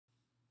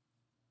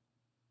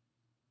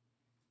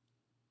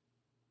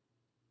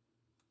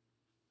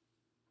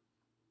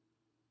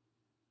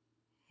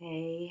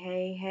Hey,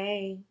 hey,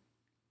 hey.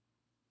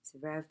 It's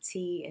Rev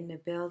T in the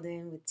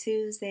building with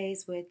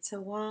Tuesdays with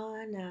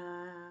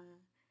Tawana.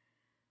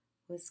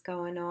 What's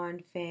going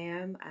on,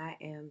 fam? I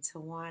am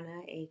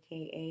Tawana,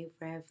 aka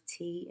Rev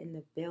T in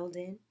the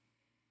building,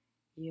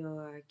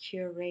 your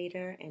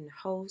curator and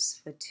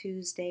host for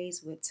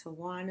Tuesdays with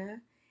Tawana.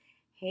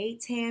 Hey,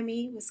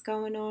 Tammy, what's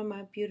going on,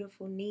 my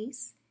beautiful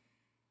niece?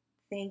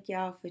 Thank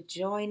y'all for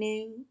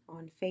joining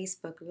on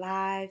Facebook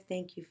Live.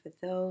 Thank you for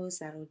those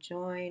that'll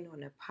join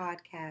on the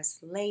podcast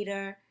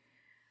later.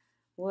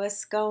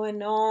 What's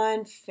going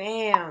on,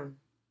 fam?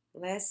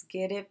 Let's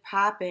get it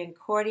poppin'.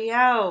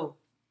 Cordio,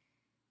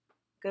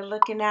 good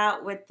looking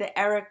out with the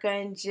Erica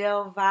and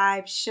Jill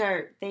vibe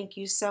shirt. Thank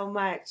you so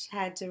much.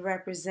 Had to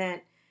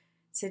represent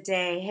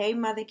today. Hey,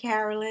 Mother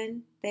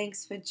Carolyn,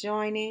 thanks for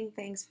joining.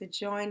 Thanks for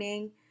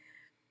joining.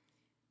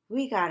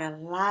 We got a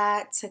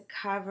lot to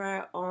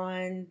cover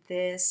on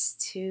this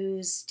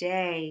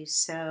Tuesday.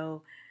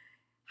 So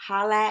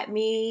holla at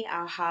me,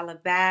 I'll holla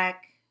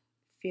back.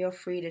 Feel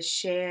free to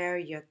share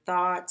your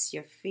thoughts,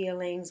 your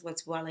feelings,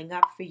 what's welling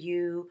up for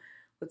you,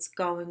 what's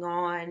going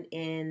on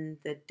in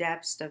the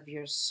depths of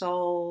your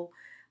soul.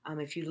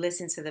 If you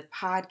listen to the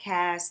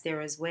podcast,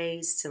 there is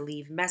ways to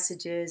leave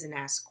messages and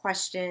ask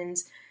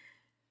questions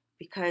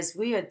because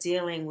we are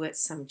dealing with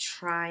some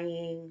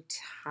trying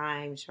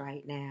times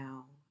right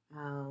now.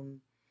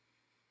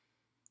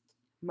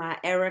 My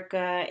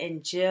Erica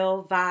and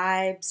Jill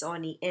vibes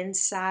on the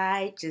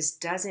inside just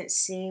doesn't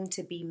seem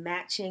to be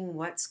matching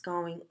what's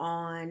going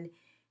on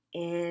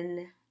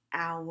in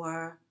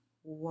our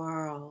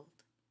world.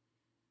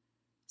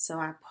 So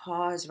I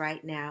pause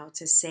right now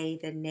to say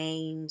the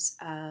names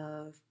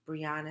of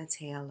Breonna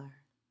Taylor.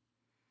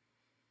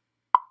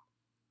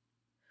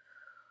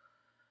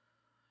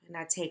 And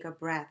I take a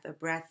breath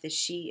that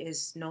she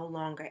is no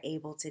longer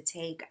able to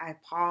take. I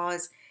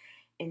pause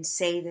and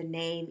say the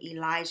name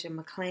Elijah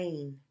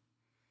McClain.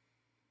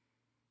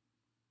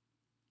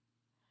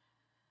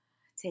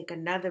 Take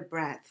another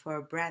breath for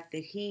a breath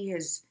that he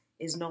is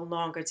no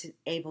longer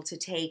able to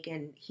take,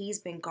 and he's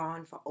been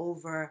gone for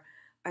over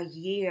a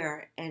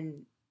year,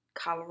 and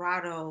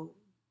Colorado,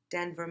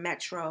 Denver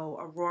Metro,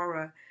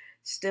 Aurora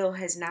still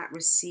has not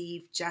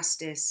received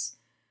justice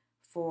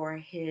for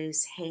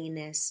his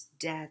heinous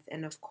death.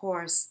 And of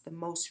course, the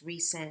most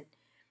recent,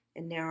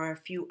 and there are a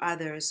few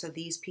others, so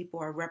these people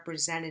are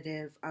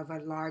representative of a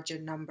larger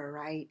number,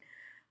 right?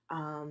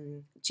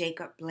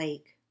 Jacob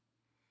Blake.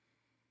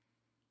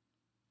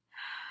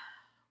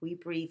 We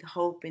breathe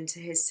hope into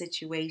his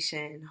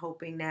situation,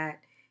 hoping that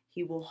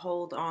he will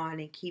hold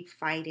on and keep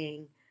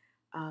fighting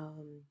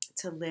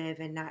to live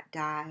and not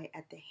die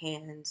at the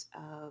hands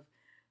of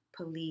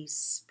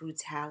police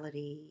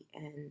brutality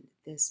and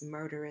this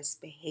murderous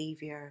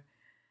behavior.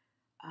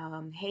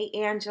 Hey,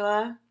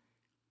 Angela.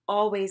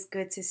 Always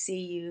good to see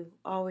you.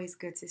 Always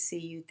good to see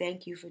you.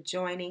 Thank you for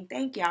joining.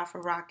 Thank y'all for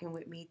rocking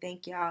with me.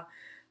 Thank y'all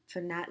for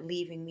not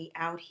leaving me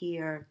out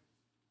here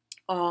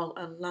all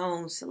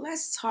alone. So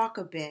let's talk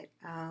a bit.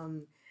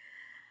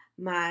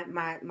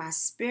 My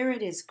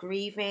spirit is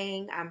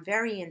grieving. I'm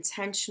very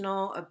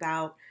intentional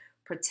about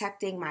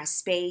protecting my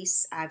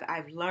space.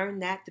 I've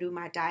learned that through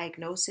my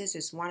diagnosis.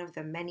 It's one of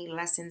the many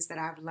lessons that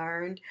I've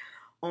learned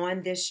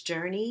on this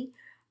journey.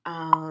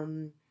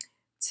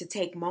 To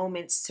take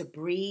moments to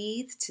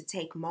breathe, to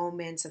take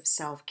moments of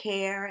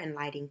self-care and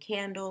lighting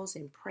candles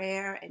and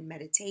prayer and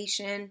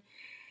meditation.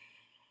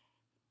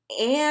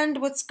 And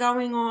what's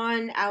going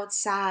on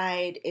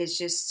outside is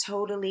just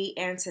totally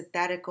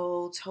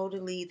antithetical,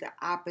 totally the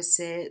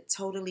opposite,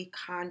 totally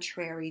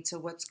contrary to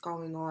what's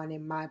going on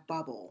in my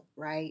bubble,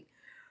 right?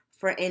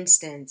 For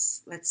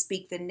instance, let's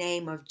speak the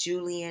name of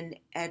Julian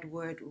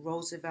Edward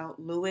Roosevelt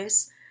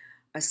Lewis,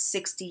 a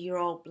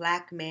 60-year-old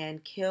black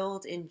man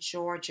killed in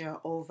Georgia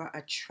over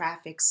a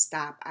traffic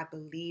stop. I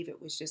believe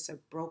it was just a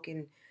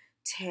broken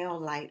tail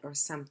light or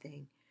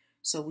something.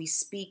 So we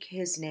speak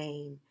his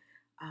name,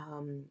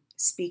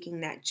 speaking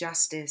that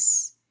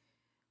justice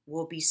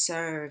will be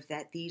served,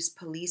 that these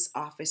police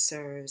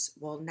officers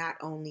will not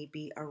only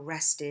be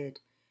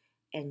arrested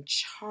and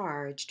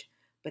charged,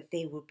 but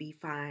they will be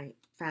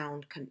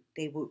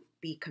they will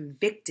be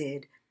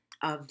convicted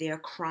of their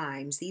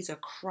crimes. These are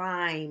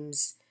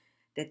crimes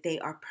that they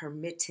are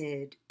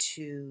permitted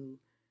to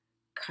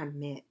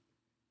commit.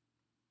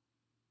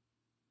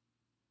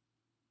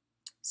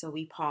 So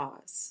we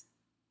pause.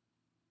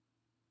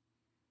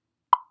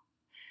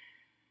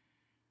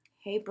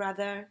 Hey,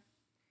 brother.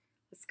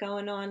 What's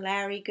going on,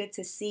 Larry? Good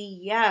to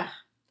see ya.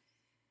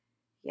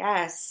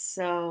 Yes,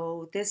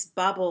 so this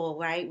bubble,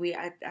 right?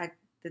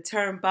 The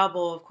term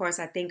bubble, of course,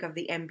 I think of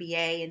the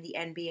NBA and the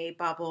NBA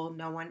bubble,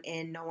 no one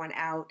in, no one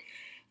out.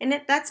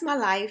 And that's my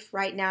life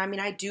right now. I mean,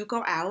 I do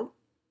go out.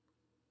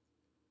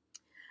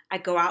 I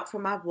go out for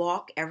my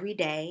walk every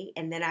day,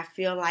 and then I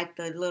feel like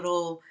the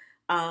little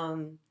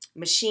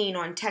machine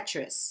on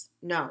Tetris.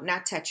 No,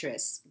 not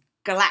Tetris.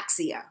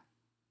 Galaxia,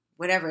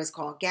 whatever it's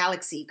called,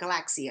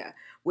 Galaxia,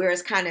 where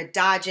it's kind of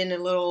dodging the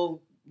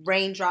little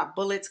raindrop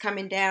bullets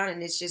coming down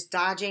and it's just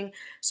dodging.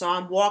 So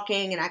I'm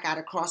walking and I got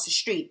to cross the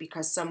street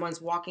because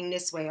someone's walking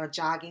this way or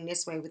jogging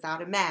this way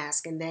without a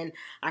mask. And then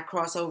I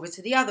cross over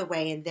to the other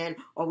way, and then,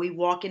 or we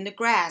walk in the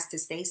grass to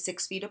stay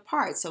 6 feet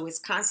apart. So it's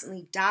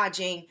constantly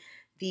dodging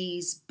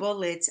these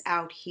bullets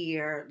out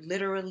here,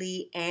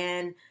 literally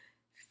and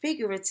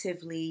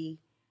figuratively,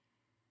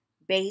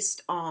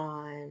 based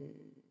on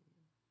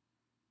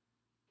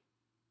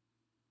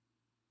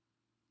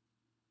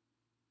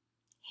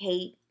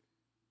hate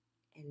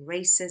and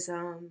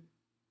racism,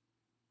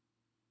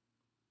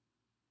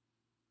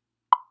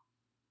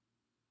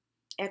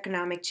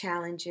 economic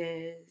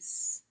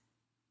challenges.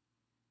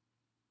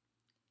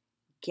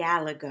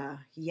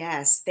 Galaga.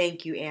 Yes,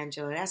 thank you,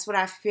 Angela. That's what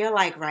I feel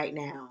like right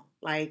now.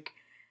 Like,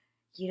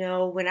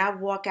 when I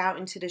walk out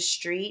into the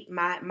street,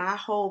 my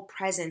whole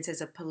presence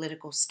is a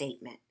political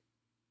statement,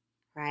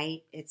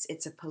 right?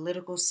 It's a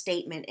political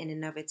statement in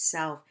and of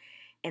itself.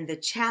 And the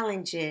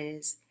challenge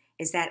is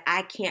that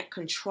I can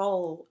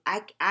control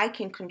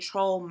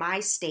my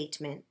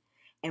statement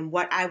and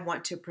what I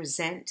want to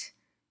present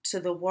to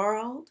the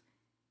world.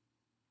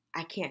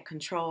 I can't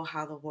control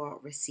how the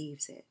world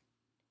receives it.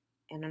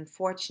 And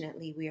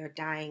unfortunately, we are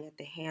dying at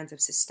the hands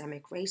of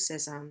systemic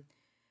racism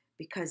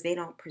because they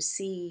don't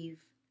perceive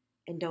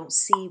and don't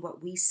see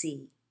what we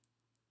see.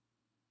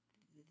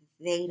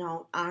 They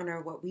don't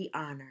honor what we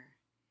honor.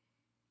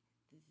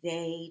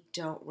 They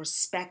don't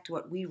respect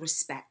what we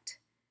respect.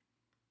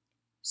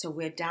 So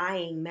we're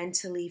dying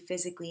mentally,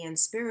 physically, and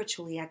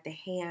spiritually at the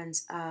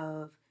hands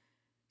of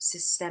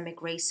systemic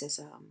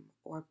racism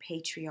or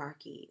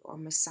patriarchy or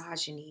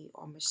misogyny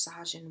or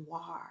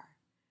misogynoir,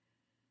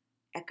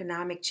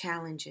 economic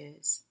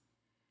challenges.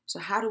 So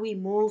how do we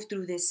move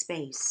through this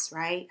space,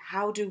 right?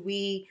 How do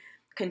we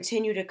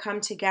continue to come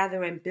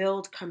together and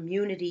build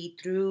community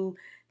through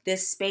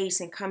this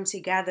space and come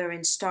together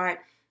and start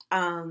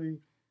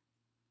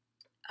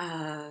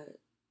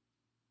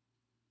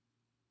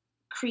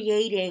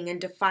creating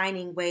and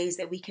defining ways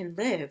that we can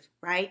live,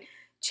 right?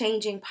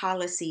 Changing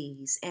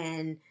policies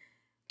and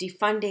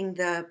defunding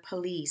the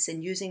police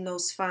and using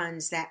those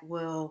funds that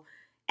will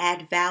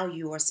add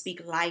value or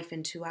speak life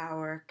into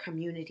our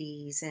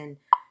communities and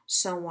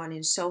so on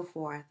and so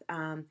forth.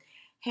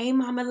 Hey,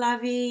 Mama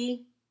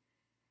Lovey.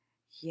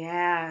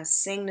 Yeah,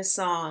 sing the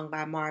song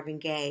by Marvin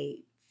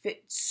Gaye.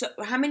 So,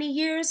 how many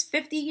years?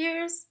 50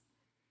 years?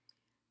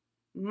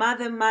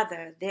 Mother,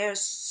 mother,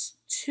 there's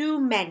too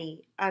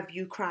many of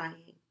you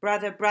crying.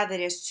 Brother, brother,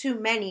 there's too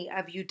many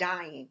of you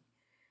dying.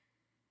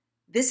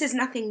 This is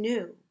nothing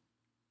new.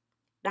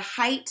 The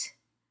heights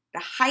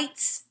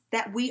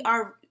that we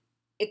are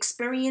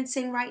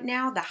experiencing right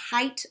now, the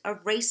height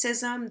of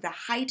racism, the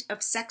height of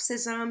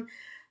sexism,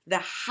 the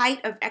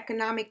height of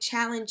economic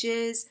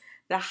challenges,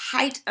 the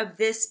height of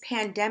this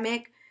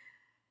pandemic,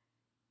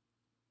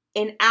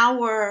 in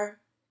our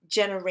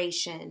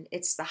generation,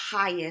 it's the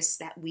highest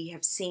that we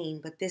have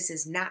seen, but this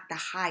is not the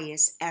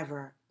highest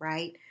ever,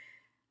 right?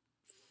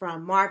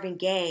 From Marvin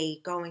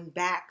Gaye going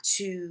back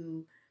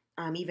to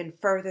even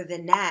further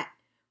than that,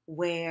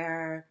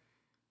 where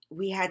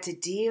we had to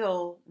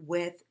deal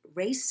with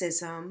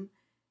racism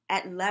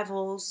at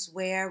levels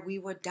where we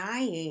were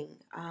dying.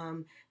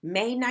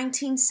 May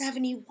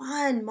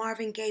 1971,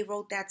 Marvin Gaye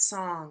wrote that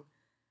song.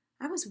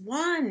 I was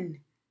 1.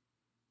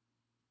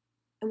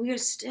 And we are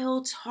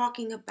still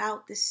talking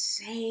about the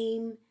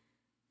same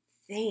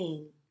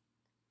thing.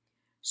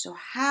 So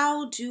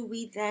how do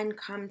we then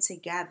come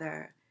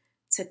together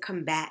to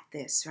combat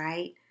this,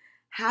 right?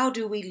 How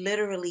do we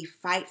literally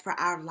fight for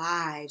our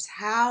lives?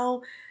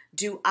 How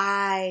do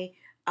I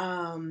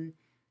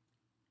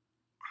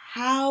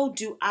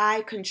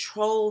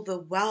control the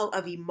well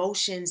of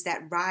emotions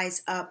that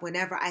rise up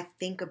whenever I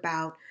think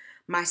about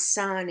my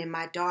son and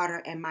my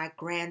daughter and my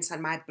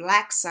grandson, my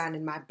black son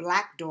and my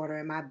black daughter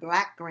and my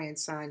black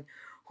grandson,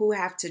 who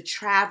have to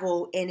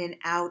travel in and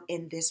out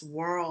in this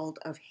world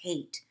of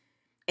hate?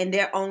 And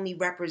they're only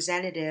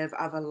representative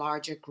of a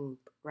larger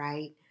group,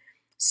 right?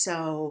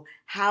 So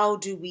how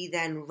do we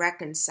then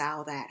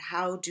reconcile that?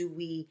 How do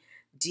we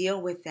deal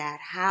with that?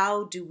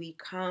 How do we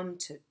come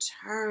to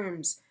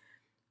terms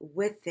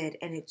with it?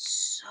 And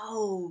it's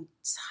so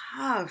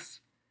tough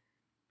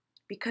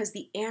because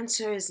the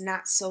answer is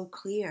not so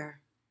clear,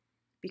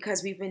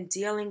 because we've been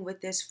dealing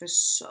with this for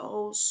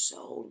so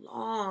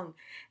long.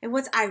 And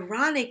what's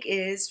ironic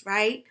is,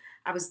 right,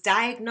 I was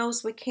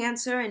diagnosed with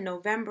cancer in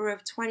November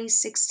of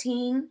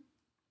 2016.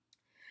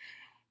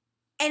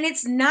 And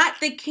it's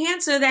not the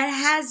cancer that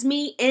has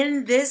me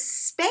in this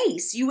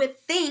space. You would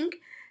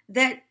think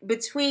that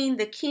between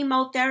the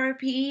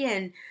chemotherapy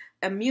and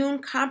immune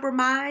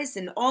compromise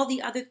and all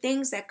the other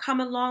things that come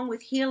along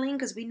with healing,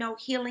 because we know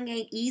healing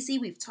ain't easy.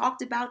 We've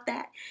talked about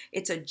that.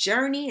 It's a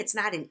journey. It's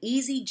not an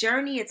easy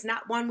journey. It's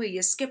not one where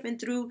you're skipping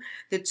through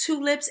the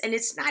tulips, and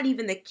it's not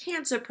even the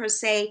cancer per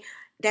se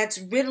that's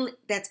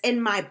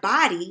in my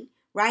body,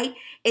 right?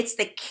 It's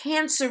the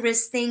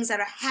cancerous things that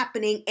are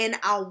happening in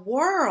our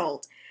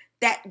world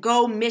that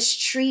go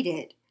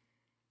mistreated,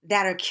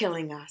 that are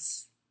killing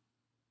us,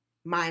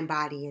 mind,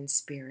 body, and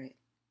spirit.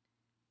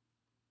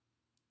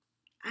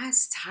 I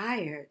was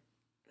tired.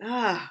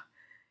 Ugh.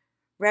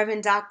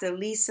 Reverend Dr.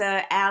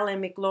 Lisa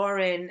Allen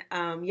McLaurin,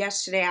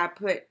 yesterday I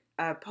put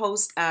a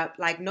post up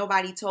like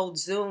nobody told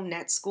Zoom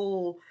that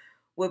school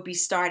would be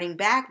starting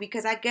back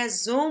because I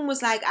guess Zoom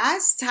was like, I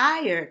was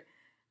tired.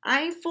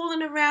 I ain't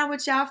fooling around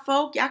with y'all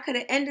folk. Y'all could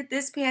have ended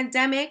this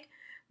pandemic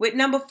with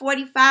number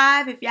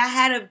 45. If y'all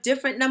had a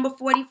different number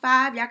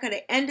 45, y'all could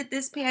have ended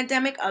this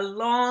pandemic a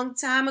long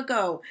time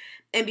ago.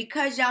 And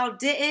because y'all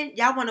didn't,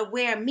 y'all want to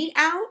wear me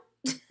out?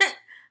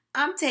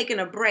 I'm taking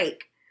a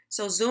break.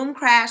 So Zoom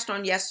crashed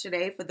on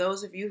yesterday. For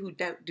those of you who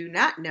do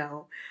not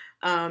know,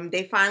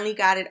 they finally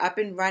got it up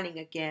and running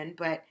again.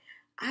 But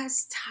I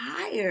was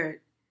tired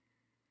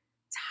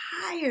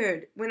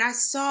when I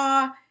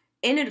saw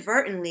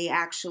inadvertently,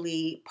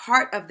 actually,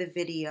 part of the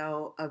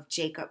video of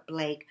Jacob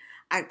Blake.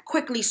 I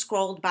quickly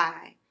scrolled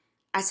by.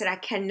 I said, I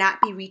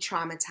cannot be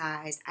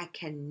re-traumatized. I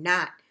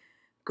cannot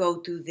go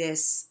through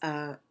this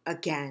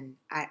again.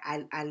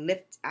 I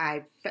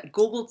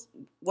Googled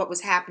what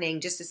was happening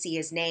just to see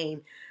his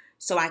name,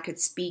 so I could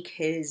speak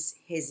his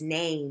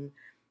name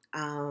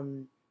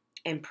and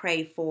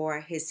pray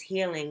for his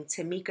healing.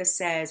 Tamika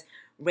says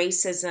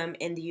racism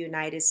in the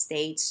United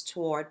States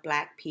toward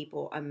Black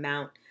people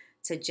amount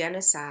to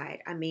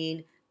genocide. I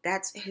mean,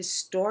 that's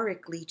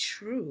historically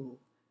true,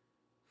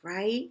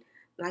 right?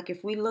 Like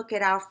if we look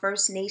at our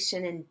First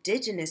Nation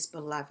indigenous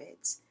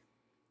beloveds,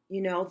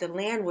 you know, the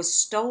land was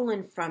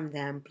stolen from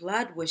them.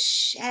 Blood was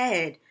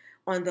shed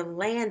on the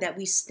land that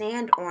we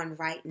stand on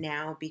right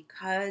now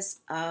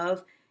because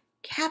of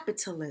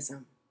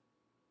capitalism,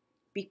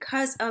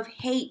 because of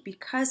hate,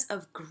 because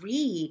of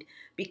greed,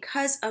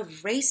 because of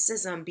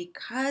racism,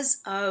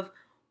 because of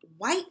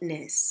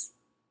whiteness.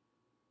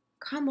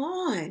 Come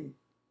on.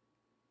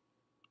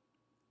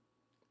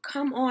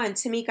 Come on,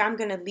 Tamika, I'm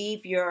going to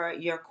leave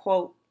your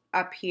quote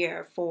up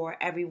here for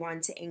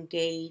everyone to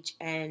engage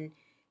and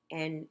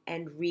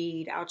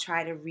read. I'll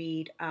try to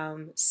read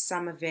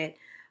some of it.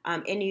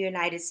 In the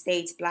United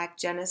States, Black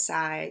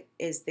genocide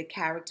is the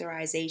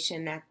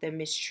characterization that the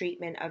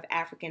mistreatment of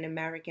African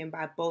American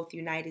by both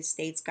United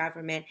States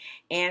government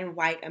and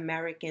white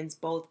Americans,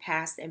 both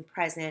past and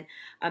present,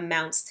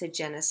 amounts to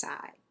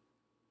genocide,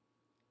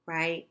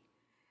 right?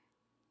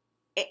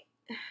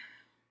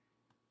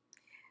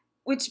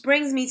 Which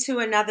brings me to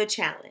another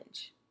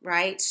challenge,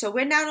 right? So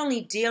we're not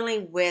only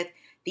dealing with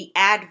the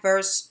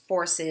adverse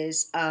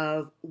forces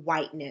of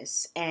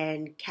whiteness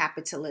and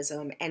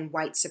capitalism and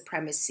white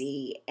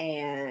supremacy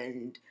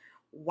and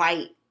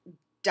white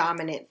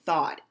dominant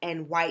thought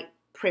and white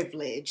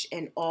privilege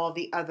and all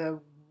the other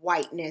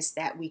whiteness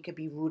that we could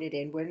be rooted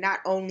in. We're not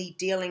only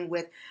dealing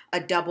with a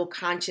double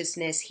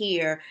consciousness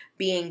here,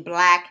 being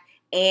Black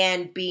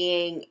and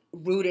being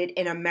rooted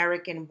in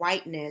American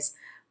whiteness,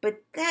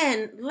 but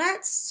then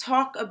let's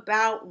talk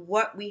about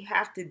what we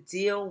have to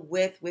deal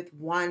with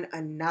one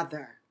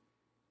another.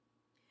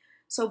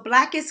 So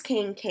Black is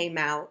King came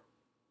out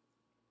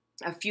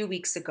a few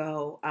weeks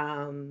ago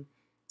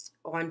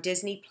on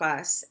Disney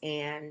Plus,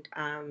 and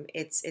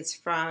it's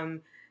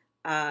from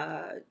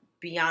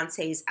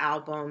Beyonce's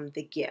album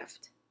The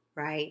Gift,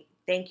 right?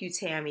 Thank you,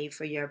 Tammy,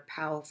 for your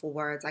powerful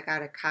words. I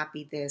gotta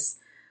copy this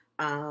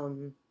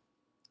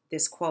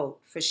this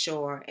quote for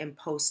sure and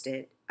post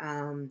it.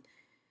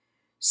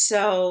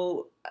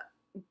 So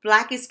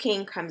Black is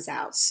King comes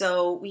out.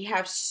 So we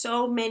have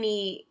so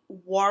many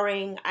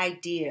warring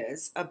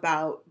ideas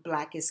about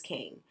Black is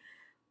King.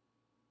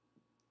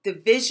 The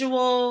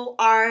visual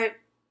art,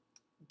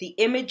 the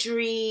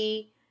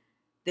imagery,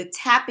 the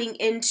tapping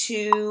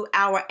into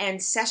our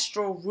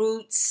ancestral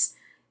roots,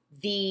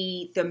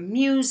 the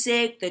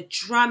music, the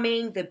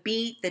drumming, the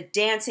beat, the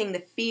dancing,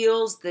 the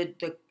feels,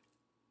 the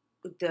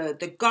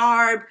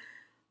garb,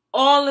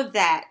 all of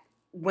that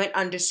went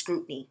under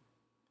scrutiny,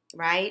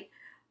 right?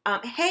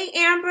 Hey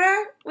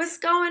Amber, what's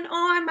going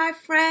on, my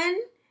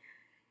friend?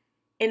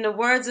 In the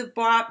words of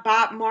Bob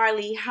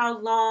Marley, how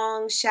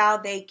long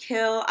shall they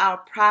kill our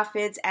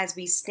prophets as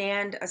we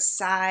stand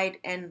aside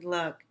and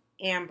look?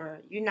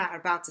 Amber, you're not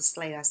about to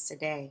slay us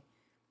today.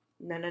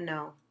 No, no,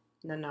 no.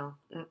 No, no.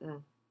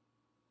 Mm-mm.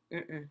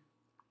 Mm-mm.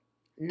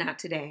 Not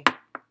today.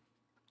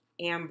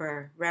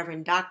 Amber,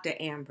 Reverend Dr.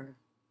 Amber,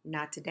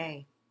 not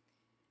today.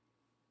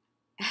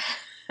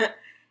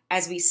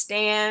 As we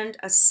stand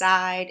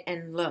aside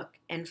and look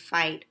and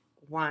fight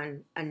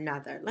one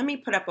another. Let me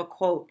put up a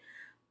quote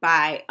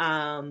by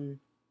Audre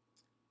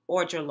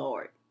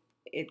Lorde.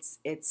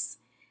 It's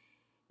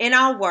in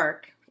our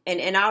work and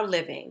in our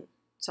living,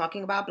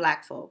 talking about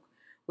Black folk,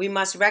 we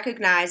must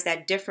recognize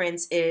that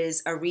difference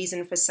is a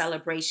reason for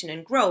celebration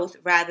and growth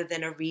rather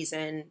than a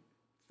reason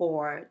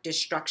for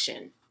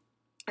destruction.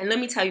 And let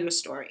me tell you a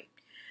story.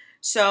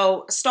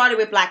 So started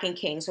with Black and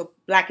King. So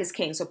Black is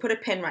King. So put a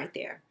pin right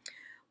there.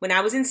 When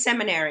I was in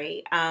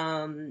seminary,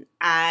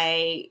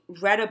 I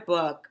read a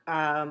book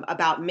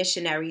about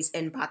missionaries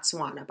in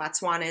Botswana.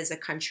 Botswana is a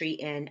country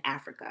in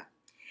Africa.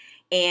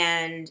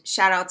 And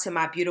shout out to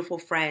my beautiful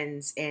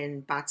friends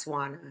in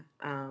Botswana.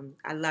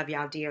 I love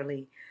y'all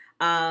dearly.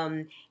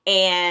 And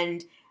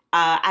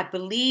I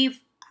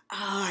believe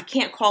I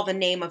can't call the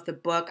name of the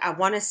book. I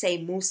want to say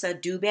Musa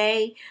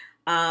Dube.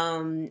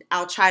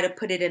 I'll try to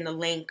put it in the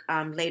link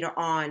later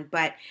on.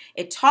 But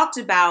it talked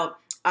about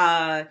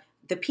the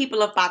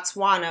people of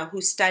Botswana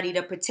who studied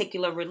a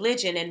particular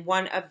religion, and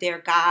one of their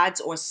gods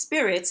or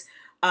spirits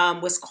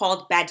was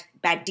called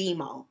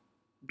Badimo,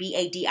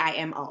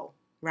 Badimo,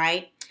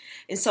 right?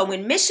 And so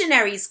when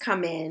missionaries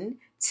come in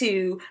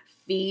to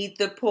feed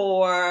the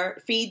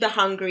poor, feed the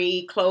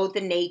hungry, clothe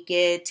the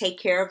naked, take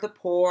care of the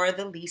poor,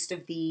 the least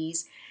of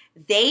these,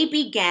 they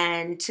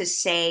began to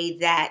say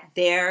that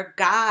their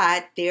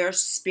God, their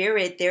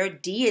spirit, their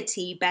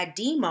deity,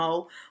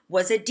 Badimo,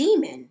 was a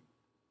demon.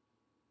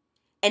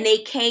 And they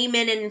came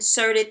in and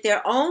inserted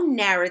their own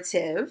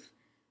narrative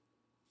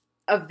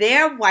of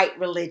their white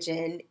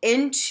religion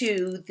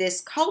into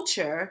this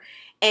culture.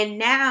 And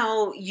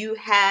now you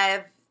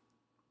have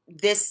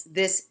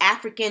this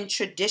African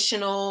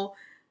traditional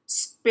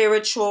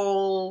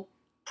spiritual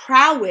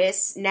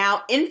prowess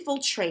now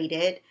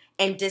infiltrated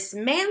and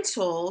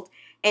dismantled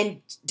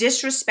and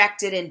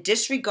disrespected and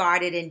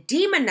disregarded and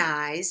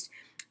demonized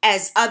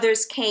as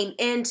others came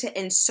in to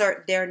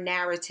insert their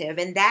narrative.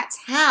 And that's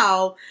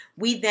how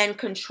we then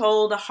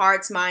control the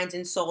hearts, minds,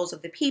 and souls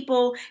of the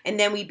people. And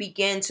then we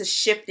begin to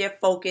shift their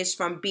focus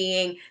from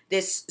being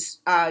this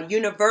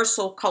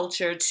universal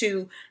culture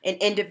to an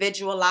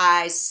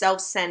individualized,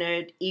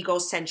 self-centered,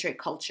 egocentric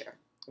culture.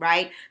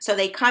 Right? So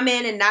they come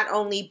in and not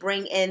only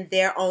bring in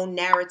their own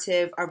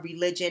narrative of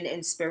religion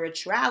and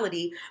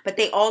spirituality, but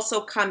they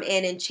also come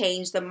in and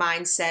change the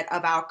mindset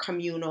of our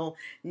communal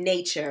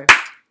nature.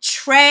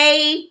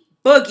 Trey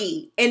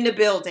Boogie in the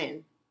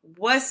building.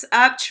 What's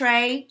up,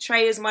 Trey?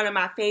 Trey is one of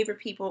my favorite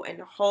people in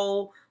the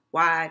whole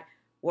wide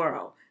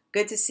world.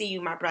 Good to see you,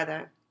 my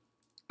brother.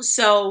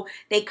 So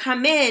they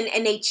come in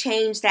and they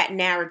change that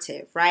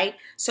narrative, right?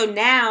 So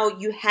now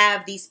you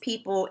have these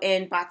people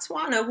in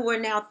Botswana who are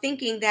now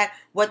thinking that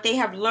what they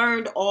have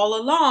learned all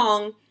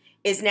along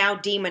is now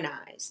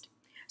demonized.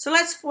 So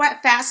let's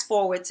fast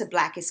forward to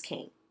Black is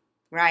King,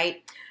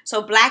 right?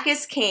 So Black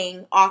is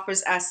King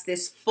offers us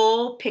this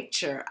full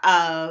picture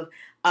of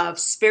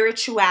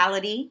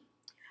spirituality,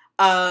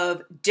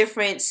 of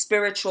different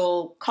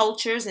spiritual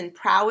cultures and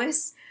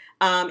prowess.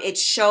 It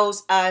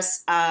shows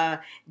us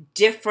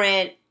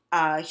different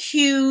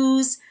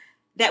hues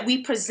that we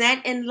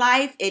present in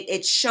life.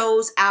 It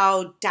shows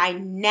our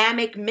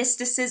dynamic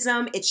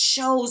mysticism. It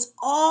shows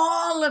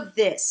all of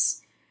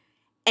this.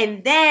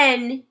 And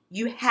then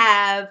you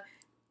have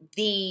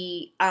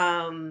the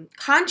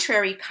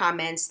contrary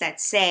comments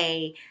that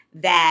say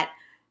that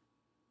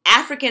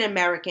African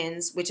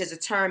Americans, which is a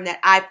term that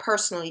I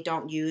personally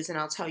don't use, and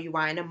I'll tell you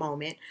why in a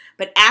moment,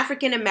 but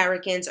African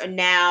Americans are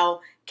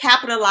now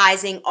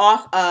capitalizing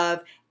off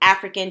of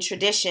African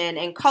tradition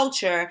and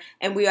culture,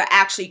 and we are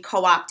actually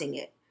co-opting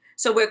it.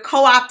 So we're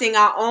co-opting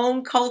our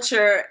own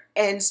culture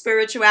and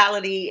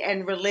spirituality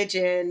and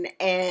religion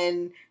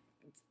and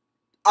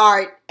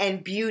art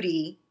and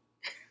beauty,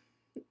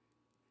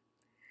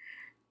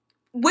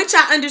 which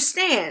I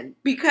understand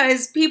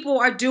because people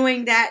are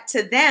doing that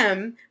to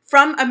them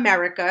from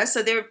America.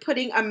 So they're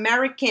putting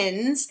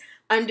Americans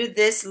under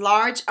this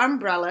large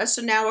umbrella.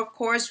 So now, of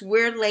course,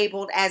 we're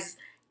labeled as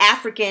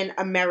African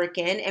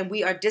American and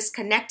we are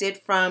disconnected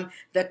from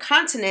the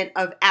continent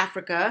of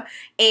Africa.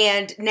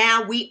 And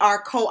now we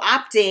are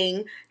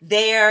co-opting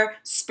their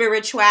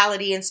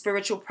spirituality and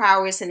spiritual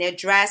prowess and their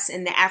dress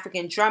and the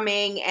African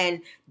drumming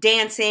and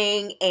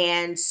dancing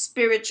and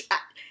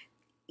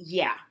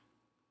yeah.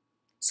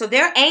 So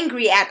they're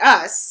angry at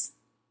us,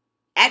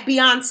 at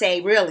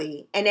Beyonce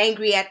really, and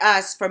angry at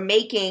us for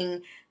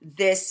making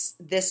this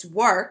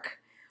work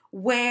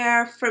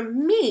where for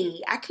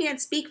me, I can't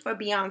speak for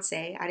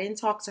Beyonce. I didn't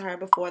talk to her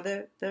before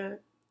the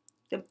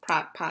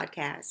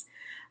podcast.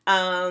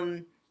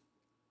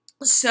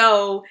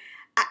 So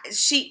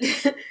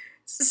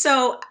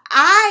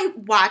I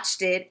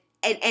watched it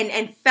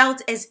and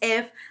felt as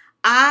if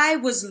I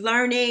was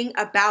learning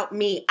about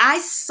me. I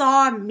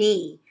saw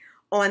me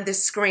on the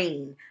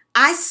screen.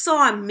 I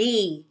saw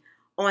me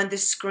on the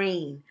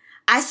screen.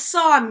 I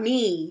saw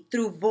me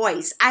through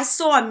voice. I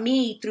saw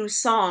me through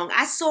song.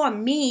 I saw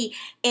me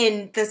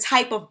in the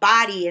type of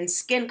body and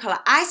skin color.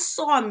 I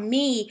saw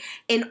me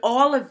in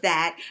all of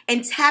that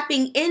and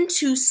tapping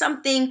into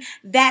something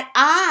that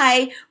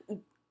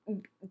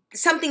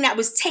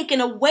was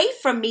taken away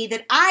from me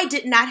that I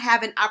did not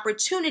have an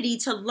opportunity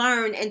to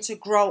learn and to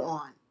grow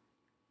on.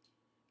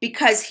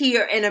 Because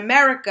here in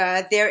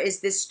America, there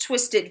is this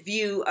twisted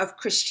view of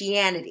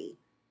Christianity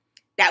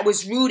that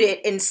was rooted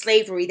in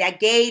slavery, that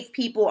gave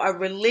people a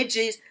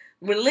religious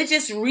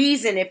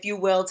reason, if you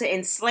will, to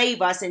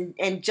enslave us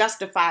and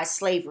justify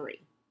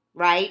slavery,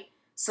 right?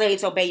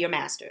 Slaves, obey your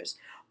masters.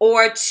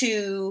 Or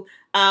to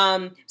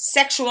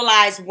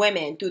sexualize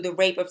women through the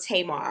rape of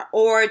Tamar,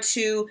 or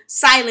to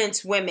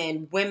silence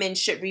women. Women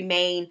should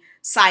remain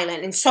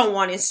silent, and so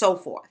on and so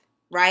forth,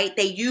 right?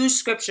 They used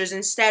scriptures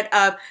instead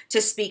of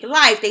to speak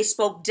life. They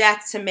spoke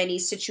death to many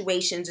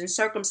situations and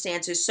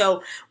circumstances.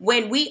 So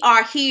when we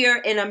are here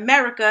in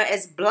America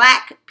as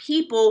Black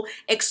people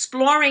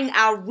exploring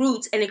our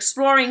roots and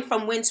exploring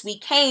from whence we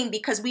came,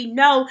 because we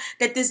know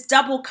that this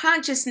double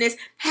consciousness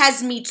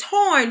has me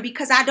torn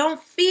because I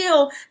don't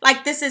feel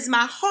like this is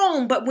my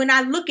home. But when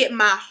I look at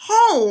my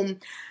home,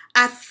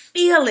 I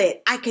feel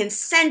it. I can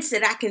sense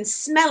it. I can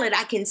smell it.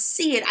 I can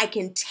see it. I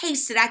can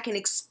taste it. I can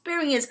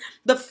experience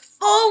the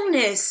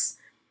fullness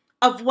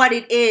of what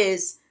it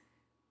is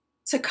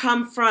to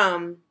come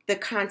from the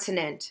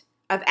continent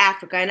of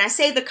Africa. And I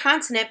say the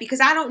continent because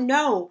I don't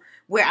know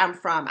where I'm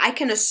from. I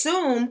can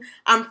assume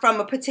I'm from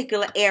a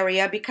particular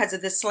area because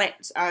of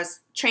the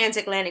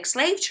transatlantic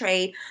slave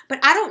trade, but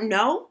I don't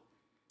know.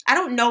 I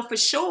don't know for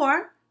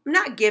sure. I'm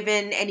not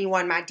giving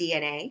anyone my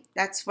DNA.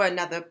 That's for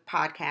another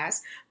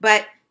podcast.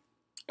 But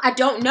I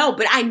don't know,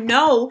 but I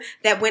know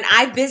that when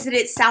I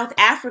visited South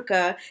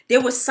Africa,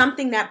 there was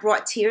something that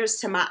brought tears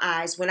to my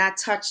eyes when I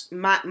touched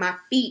my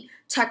feet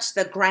touched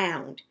the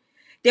ground.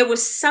 There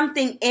was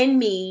something in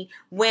me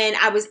when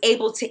I was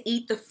able to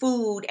eat the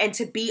food and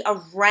to be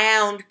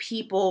around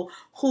people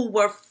who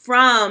were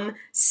from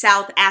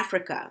South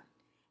Africa.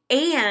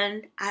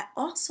 And I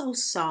also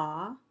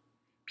saw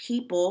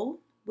people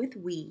with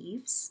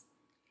weaves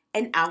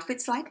and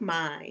outfits like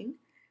mine.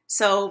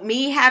 So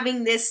me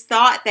having this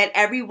thought that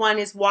everyone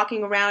is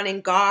walking around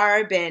in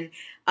garb and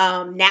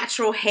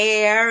natural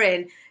hair,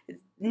 and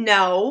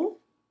no,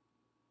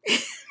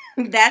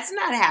 that's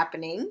not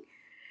happening.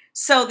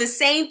 So the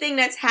same thing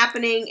that's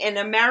happening in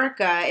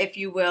America, if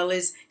you will,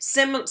 is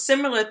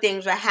similar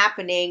things are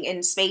happening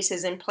in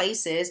spaces and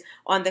places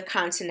on the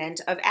continent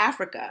of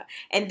Africa.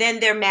 And then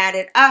they're mad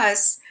at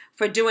us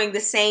for doing the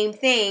same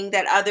thing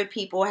that other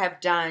people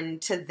have done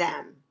to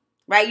them.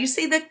 Right? You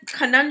see the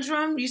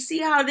conundrum? You see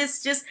how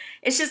it's just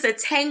a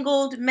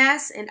tangled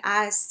mess, and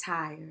I's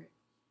tired.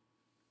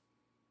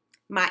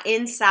 My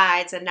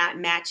insides are not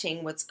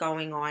matching what's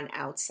going on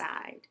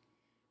outside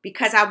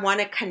because I want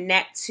to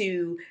connect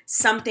to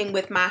something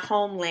with my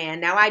homeland.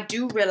 Now, I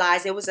do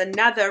realize there was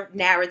another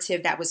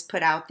narrative that was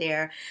put out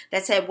there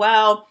that said,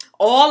 well,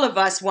 all of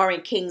us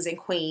weren't kings and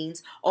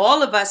queens.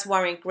 All of us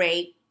weren't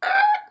great.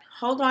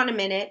 Hold on a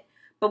minute.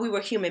 But we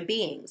were human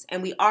beings,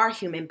 and we are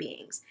human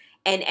beings.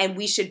 And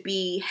we should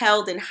be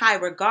held in high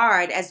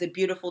regard as the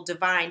beautiful,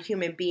 divine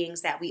human beings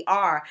that we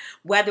are,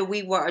 whether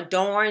we were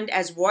adorned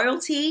as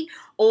royalty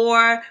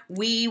or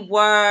we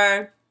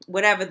were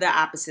whatever the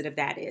opposite of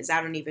that is.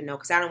 I don't even know,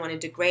 because I don't want to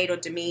degrade or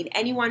demean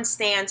anyone's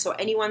stance or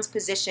anyone's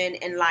position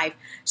in life.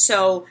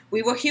 So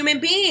we were human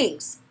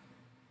beings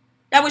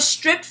that was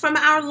stripped from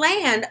our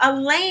land, a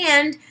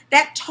land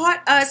that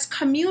taught us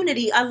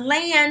community, a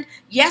land,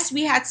 yes,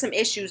 we had some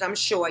issues, I'm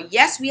sure.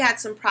 Yes, we had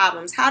some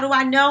problems. How do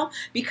I know?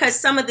 Because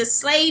some of the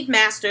slave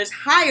masters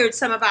hired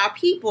some of our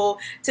people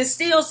to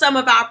steal some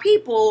of our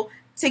people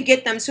to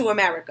get them to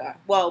America.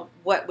 Well,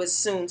 what was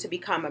soon to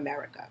become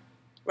America,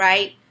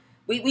 right?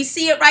 We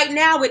see it right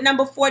now with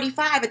number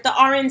 45 at the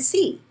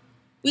RNC.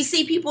 We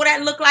see people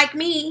that look like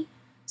me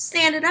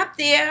standing up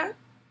there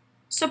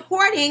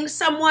supporting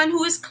someone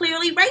who is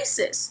clearly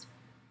racist.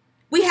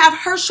 We have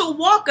Herschel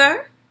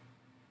Walker,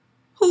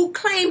 who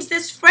claims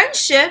this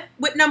friendship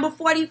with number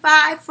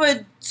 45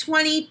 for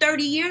 20,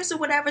 30 years or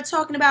whatever,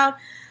 talking about,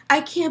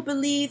 I can't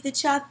believe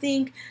that y'all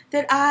think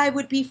that I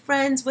would be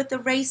friends with a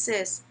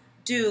racist.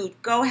 Dude,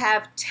 go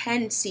have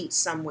 10 seats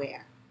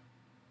somewhere.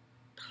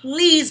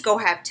 Please go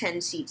have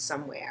 10 seats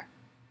somewhere.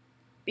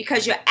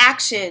 Because your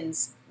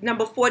actions,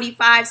 number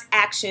 45's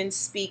actions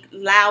speak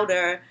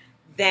louder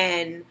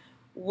than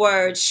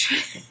words.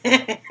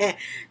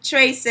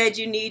 Trey said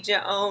you need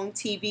your own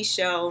TV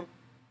show.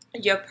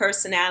 Your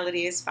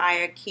personality is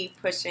fire. Keep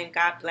pushing.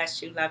 God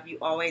bless you. Love you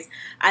always.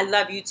 I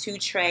love you too,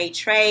 Trey.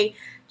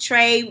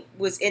 Trey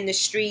was in the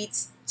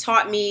streets,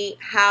 taught me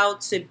how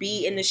to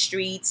be in the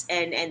streets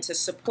and to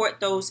support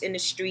those in the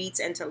streets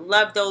and to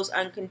love those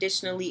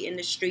unconditionally in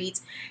the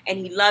streets. And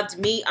he loved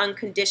me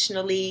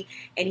unconditionally,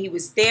 and he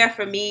was there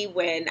for me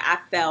when I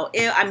fell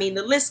ill. I mean,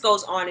 the list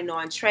goes on and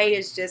on. Trey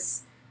is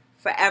just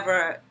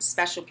forever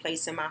special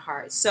place in my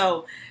heart.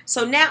 So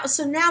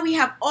now we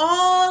have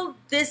all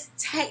this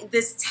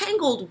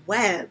tangled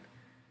web,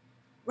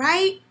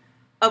 right?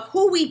 Of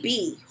who we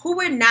be, who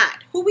we're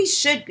not, who we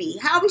should be,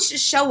 how we should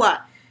show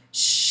up.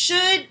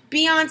 Should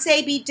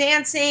Beyonce be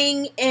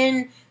dancing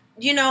in,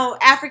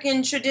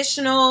 African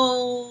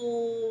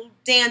traditional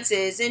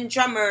dances and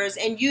drummers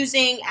and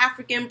using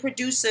African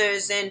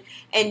producers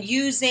and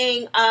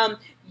using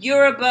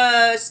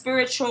Yoruba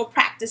spiritual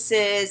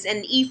practices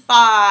and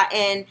Ifa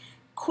and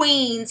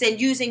queens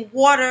and using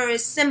water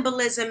as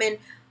symbolism? And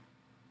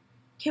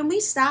can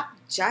we stop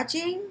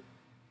judging?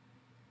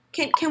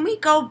 Can we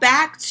go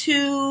back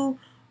to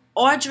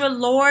Audre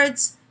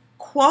Lorde's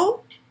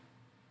quote?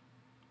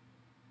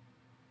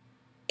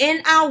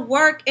 In our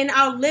work, in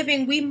our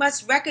living, we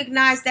must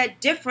recognize that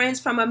difference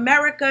from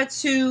America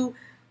to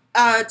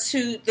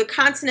the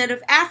continent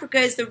of Africa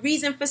is the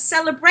reason for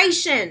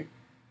celebration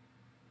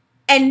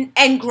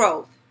and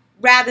growth.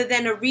 rather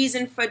than a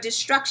reason for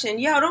destruction.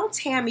 Yo, don't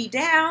tear me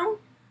down.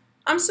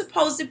 I'm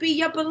supposed to be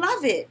your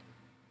beloved.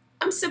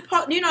 I'm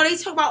supposed, they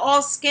talk about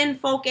all skin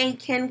folk ain't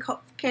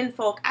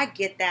kinfolk. I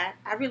get that.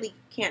 I really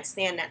can't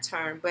stand that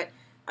term, but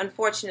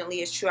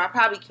unfortunately it's true. I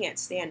probably can't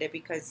stand it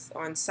because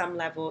on some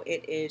level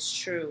it is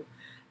true.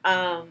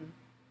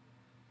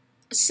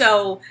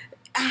 So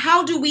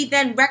how do we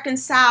then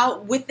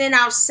reconcile within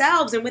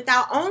ourselves and with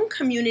our own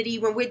community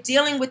when we're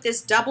dealing with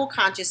this double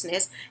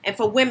consciousness, and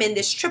for women,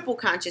 this triple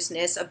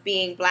consciousness of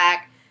being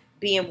black,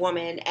 being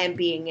woman, and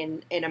being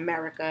in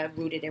America,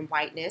 rooted in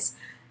whiteness?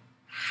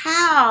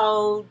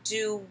 How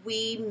do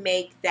we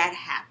make that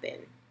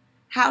happen?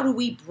 How do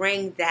we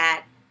bring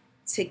that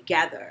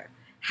together?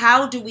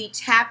 How do we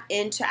tap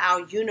into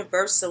our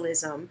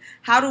universalism?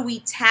 How do we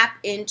tap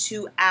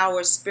into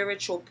our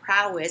spiritual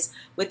prowess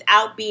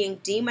without being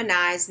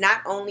demonized,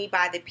 not only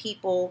by the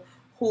people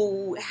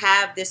who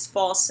have this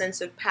false sense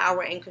of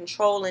power and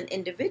control and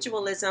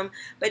individualism,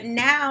 but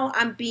now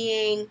I'm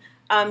being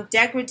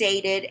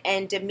degraded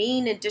and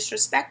demeaned and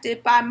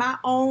disrespected by my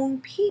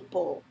own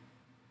people?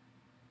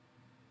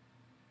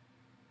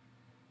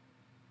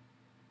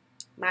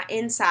 My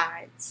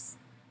insides,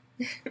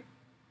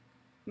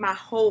 my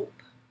hope,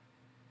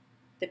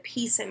 the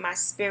peace in my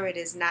spirit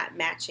is not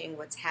matching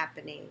what's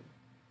happening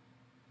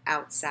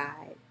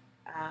outside.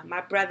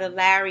 My brother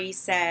Larry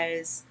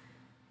says,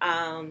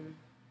 on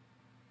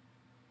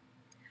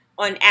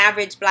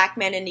average, black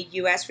men in the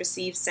U.S.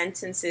 receive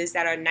sentences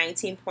that are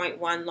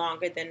 19.1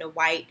 longer than the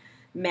white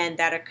men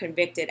that are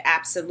convicted.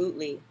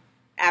 Absolutely.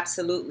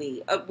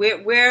 Absolutely.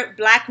 We're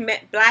black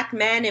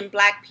men and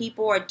black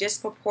people are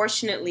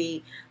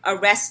disproportionately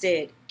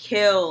arrested,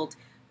 killed,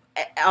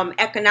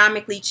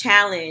 economically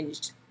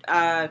challenged.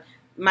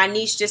 My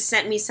niece just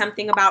sent me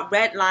something about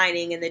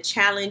redlining and the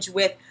challenge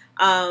with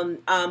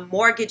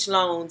mortgage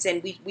loans,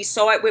 and we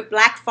saw it with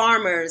black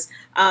farmers,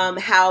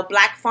 how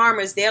black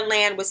farmers, their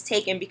land was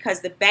taken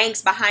because the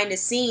banks behind the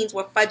scenes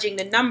were fudging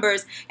the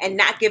numbers and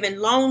not giving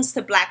loans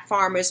to black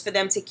farmers for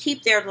them to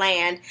keep their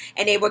land,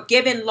 and they were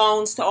giving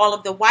loans to all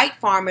of the white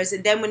farmers,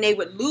 and then when they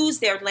would lose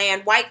their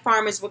land, white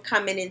farmers would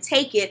come in and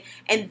take it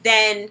and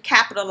then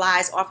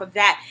capitalize off of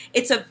that.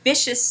 It's a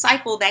vicious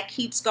cycle that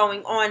keeps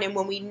going on, and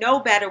when we know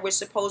better, we're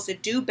supposed to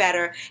do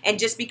better. And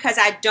just because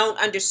I don't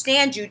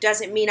understand you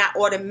doesn't mean I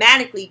automatically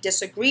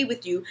disagree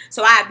with you.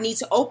 So I need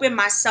to open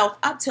myself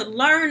up to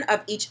learn of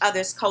each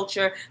other's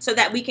culture so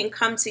that we can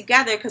come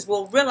together, because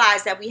we'll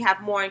realize that we have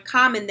more in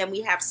common than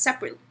we have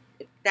separate,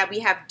 that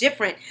we have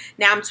different.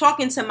 Now I'm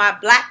talking to my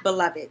black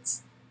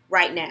beloveds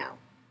right now.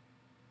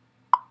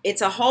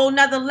 It's a whole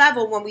nother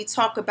level when we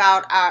talk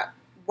about our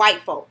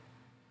white folk,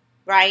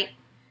 right?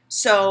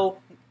 So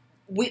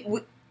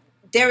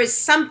there is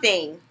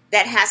something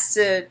that has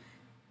to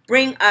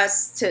bring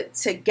us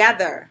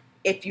together,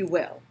 if you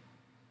will.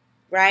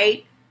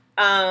 Right?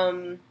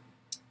 That's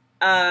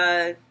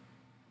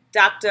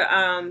Dr.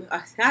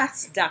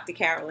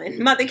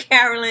 Carolyn, Mother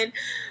Carolyn.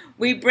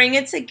 We bring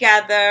it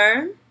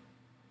together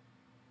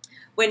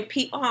when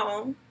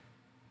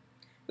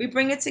we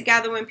bring it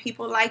together when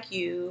people like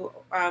you,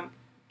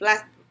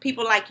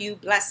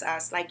 bless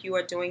us like you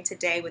are doing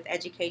today with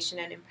education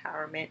and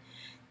empowerment.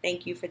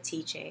 Thank you for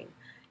teaching.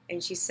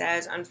 And she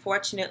says,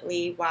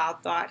 unfortunately, while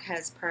thought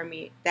has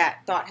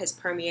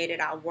permeated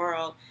our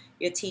world,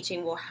 your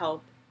teaching will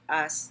help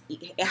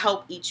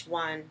each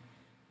one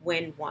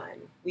win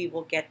one. We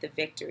will get the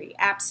victory.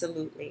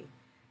 Absolutely.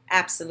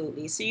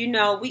 Absolutely. So,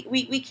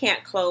 we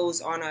can't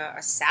close on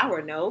a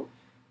sour note.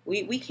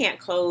 We can't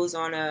close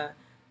on a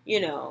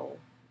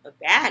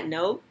bad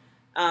note.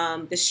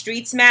 The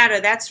streets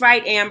matter. That's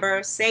right,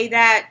 Amber. Say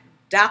that,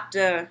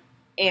 Dr.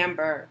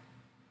 Amber.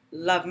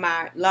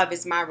 Love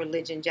is my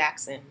religion,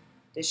 Jackson.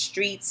 The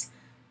streets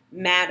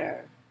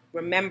matter.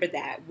 Remember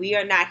that. We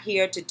are not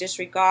here to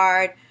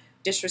disregard,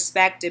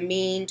 disrespect,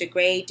 demean,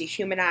 degrade,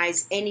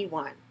 dehumanize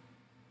anyone.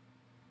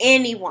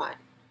 Anyone.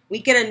 We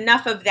get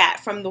enough of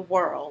that from the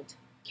world.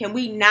 Can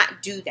we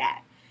not do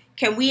that?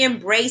 Can we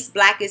embrace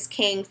Black is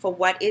King for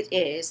what it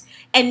is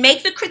and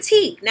make the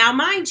critique? Now,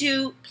 mind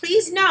you,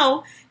 please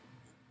know,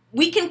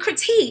 we can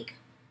critique.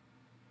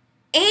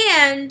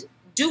 And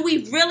do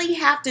we really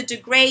have to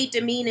degrade,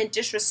 demean, and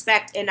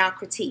disrespect in our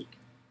critique?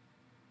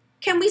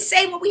 Can we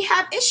say what we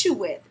have issue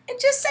with and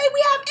just say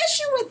we have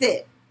issue with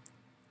it?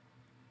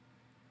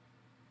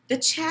 The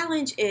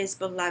challenge is,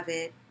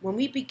 beloved, when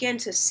we begin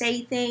to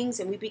say things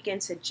and we begin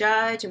to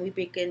judge and we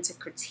begin to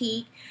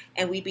critique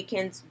and we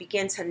begin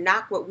to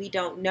knock what we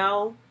don't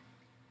know,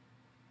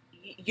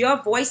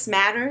 your voice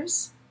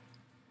matters,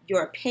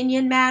 your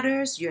opinion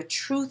matters, your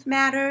truth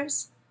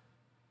matters.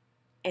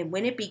 And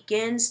when it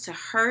begins to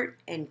hurt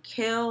and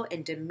kill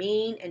and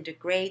demean and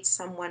degrade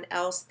someone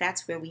else,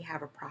 that's where we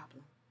have a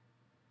problem.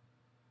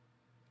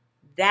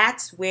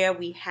 That's where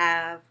we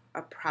have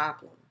a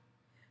problem.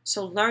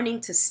 So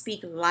learning to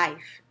speak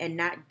life and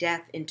not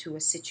death into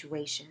a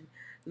situation.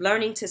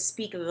 Learning to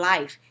speak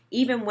life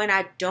even when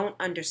I don't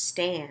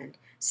understand.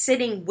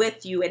 sitting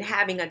with you and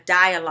having a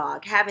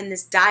dialogue, having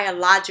this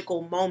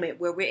dialogical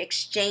moment where we're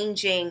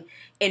exchanging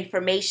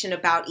information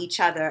about each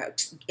other,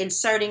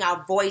 inserting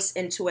our voice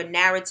into a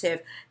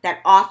narrative that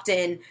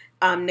often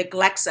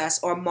neglects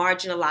us or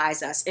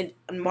marginalizes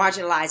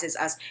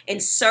us,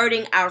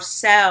 inserting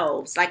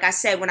ourselves. Like I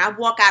said, when I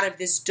walk out of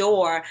this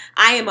door,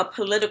 I am a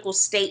political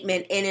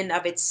statement in and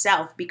of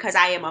itself because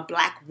I am a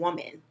Black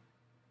woman.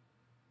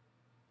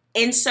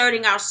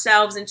 Inserting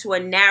ourselves into a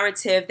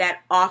narrative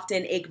that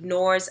often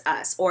ignores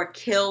us or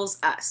kills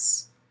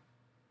us,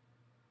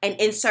 and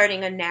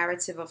inserting a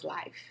narrative of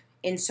life,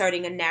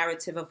 inserting a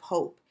narrative of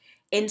hope,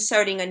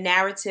 inserting a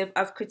narrative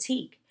of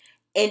critique,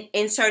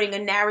 inserting a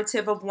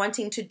narrative of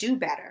wanting to do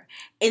better,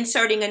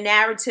 inserting a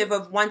narrative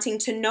of wanting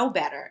to know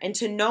better and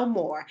to know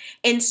more,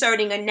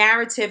 inserting a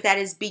narrative that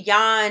is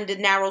beyond the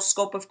narrow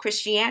scope of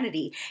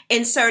Christianity,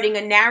 inserting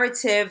a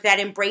narrative that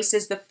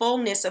embraces the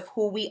fullness of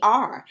who we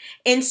are,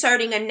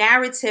 inserting a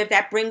narrative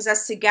that brings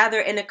us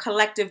together in a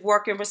collective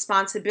work and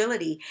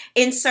responsibility,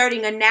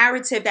 inserting a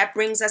narrative that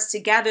brings us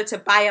together to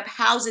buy up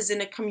houses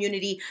in a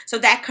community so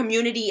that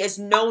community is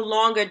no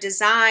longer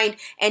designed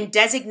and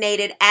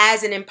designated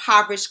as an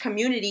impoverished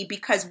community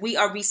because we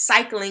are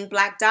recycling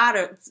black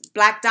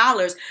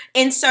dollars,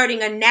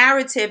 inserting a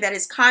narrative that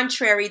is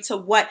contrary to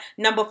what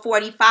number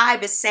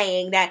 45 is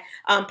saying, that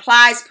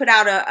Plies put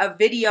out a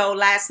video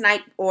last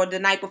night or the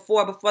night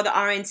before the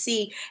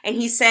RNC, and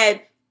he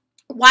said,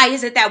 why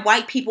is it that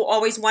white people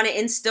always want to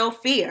instill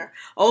fear?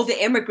 Oh, the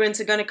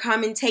immigrants are going to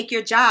come and take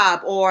your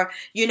job, or,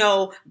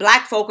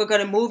 Black folk are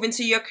going to move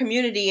into your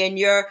community and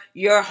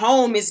your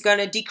home is going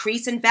to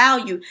decrease in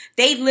value.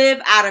 They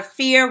live out of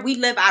fear. We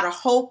live out of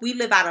hope. We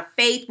live out of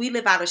faith. We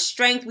live out of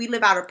strength. We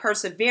live out of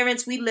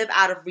perseverance. We live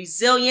out of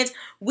resilience.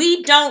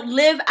 We don't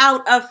live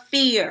out of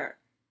fear.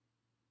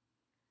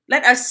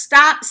 Let us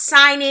stop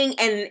signing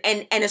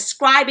and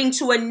ascribing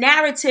to a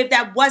narrative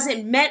that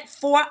wasn't meant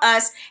for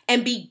us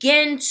and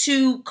begin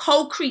to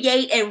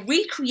co-create and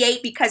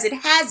recreate, because it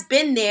has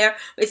been there.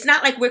 It's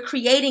not like we're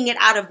creating it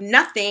out of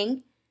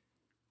nothing.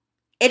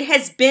 It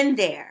has been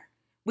there.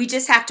 We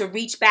just have to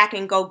reach back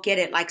and go get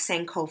it, like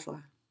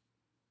Sankofa.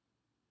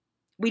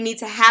 We need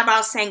to have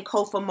our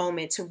Sankofa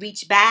moment to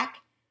reach back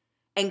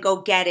and go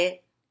get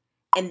it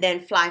and then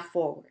fly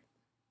forward.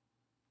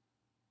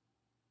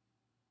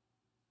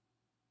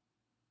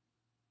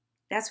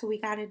 That's what we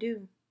got to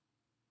do.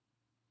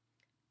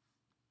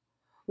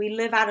 We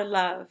live out of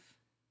love.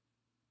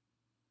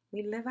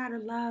 We live out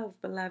of love,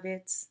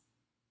 beloveds.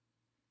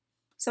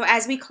 So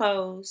as we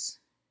close,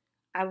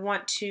 I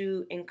want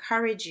to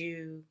encourage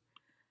you.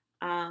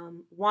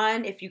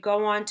 One, if you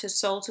go on to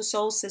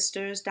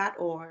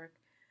soultosoulsisters.org,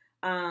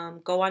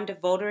 go on to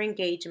voter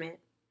engagement.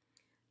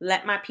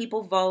 Let My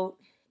People Vote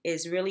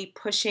is really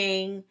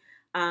pushing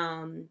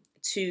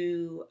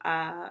to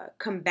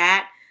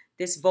combat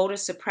this voter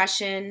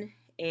suppression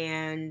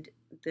and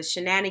the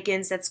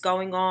shenanigans that's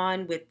going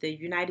on with the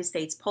United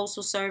States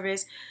Postal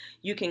Service.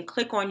 You can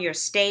click on your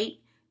state.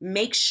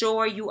 Make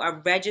sure you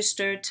are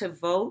registered to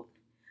vote.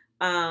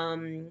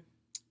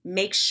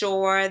 Make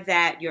sure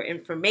that your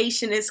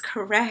information is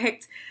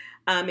correct.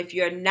 If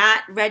you're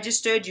not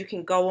registered, you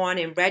can go on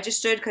and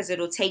register, because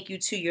it'll take you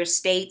to your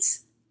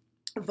state's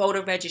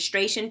voter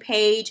registration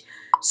page.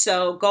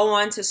 So go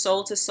on to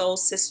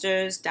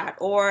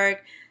soultosoulsisters.org.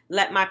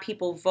 Let My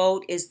People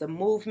Vote is the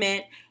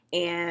movement,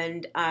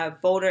 and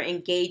voter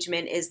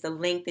engagement is the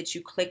link that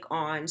you click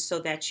on so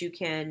that you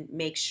can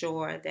make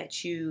sure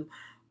that you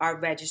are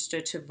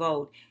registered to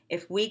vote.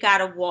 If we got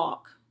to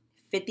walk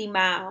 50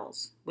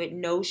 miles with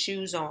no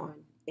shoes on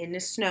in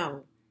the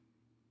snow,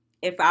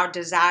 if our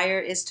desire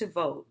is to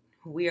vote,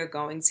 we are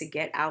going to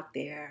get out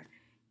there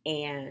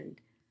and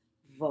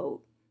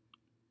vote.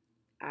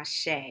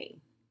 Ashe.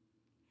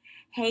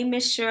 Hey,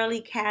 Miss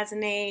Shirley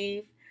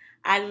Cazenave.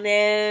 I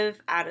live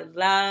out of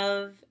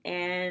love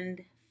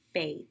and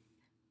faith.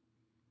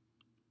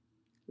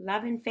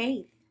 Love and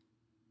faith.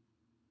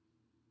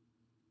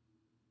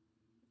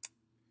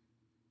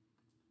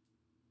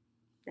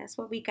 That's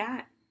what we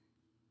got.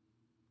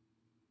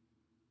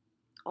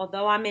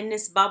 Although I'm in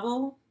this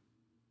bubble,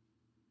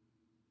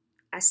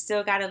 I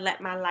still got to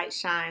let my light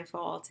shine for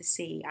all to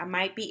see. I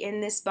might be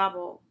in this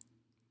bubble,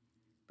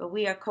 but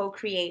we are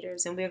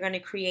co-creators, and we're going to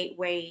create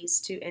ways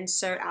to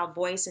insert our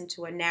voice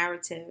into a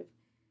narrative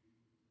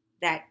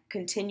that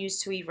continues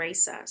to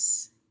erase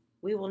us.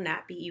 We will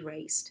not be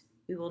erased.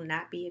 We will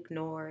not be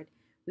ignored.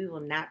 We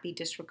will not be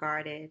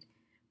disregarded.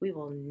 We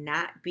will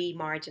not be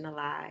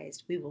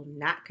marginalized. We will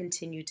not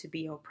continue to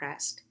be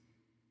oppressed.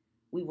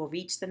 We will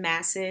reach the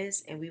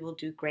masses, and we will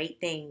do great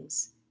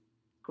things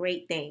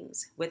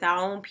with our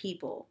own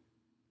people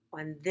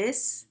in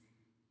this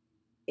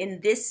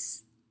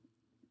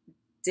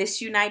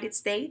United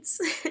States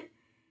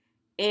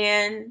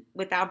and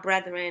with our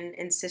brethren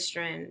and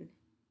sistren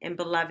and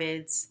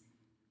beloveds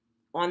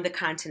on the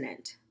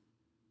continent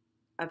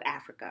of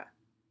Africa.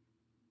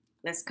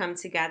 Let's come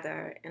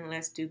together and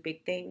let's do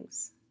big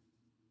things,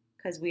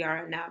 because we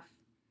are enough.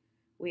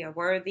 We are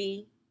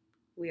worthy,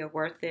 we are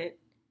worth it,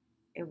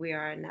 and we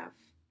are enough.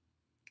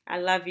 I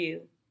love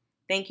you.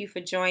 Thank you for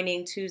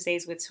joining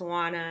Tuesdays with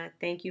Tawana.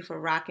 Thank you for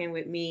rocking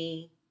with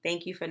me.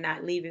 Thank you for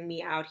not leaving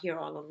me out here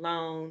all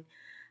alone.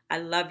 I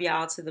love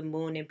y'all to the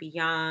moon and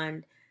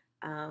beyond.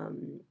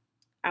 Um,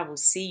 I will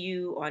see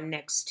you on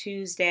next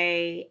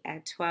Tuesday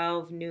at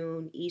 12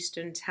 noon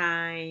Eastern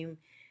Time.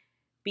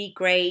 Be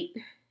great.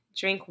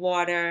 Drink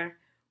water.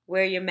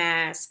 Wear your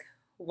mask.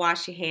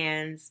 Wash your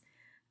hands.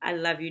 I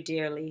love you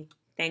dearly.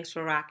 Thanks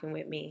for rocking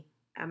with me.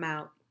 I'm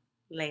out.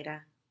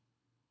 Later.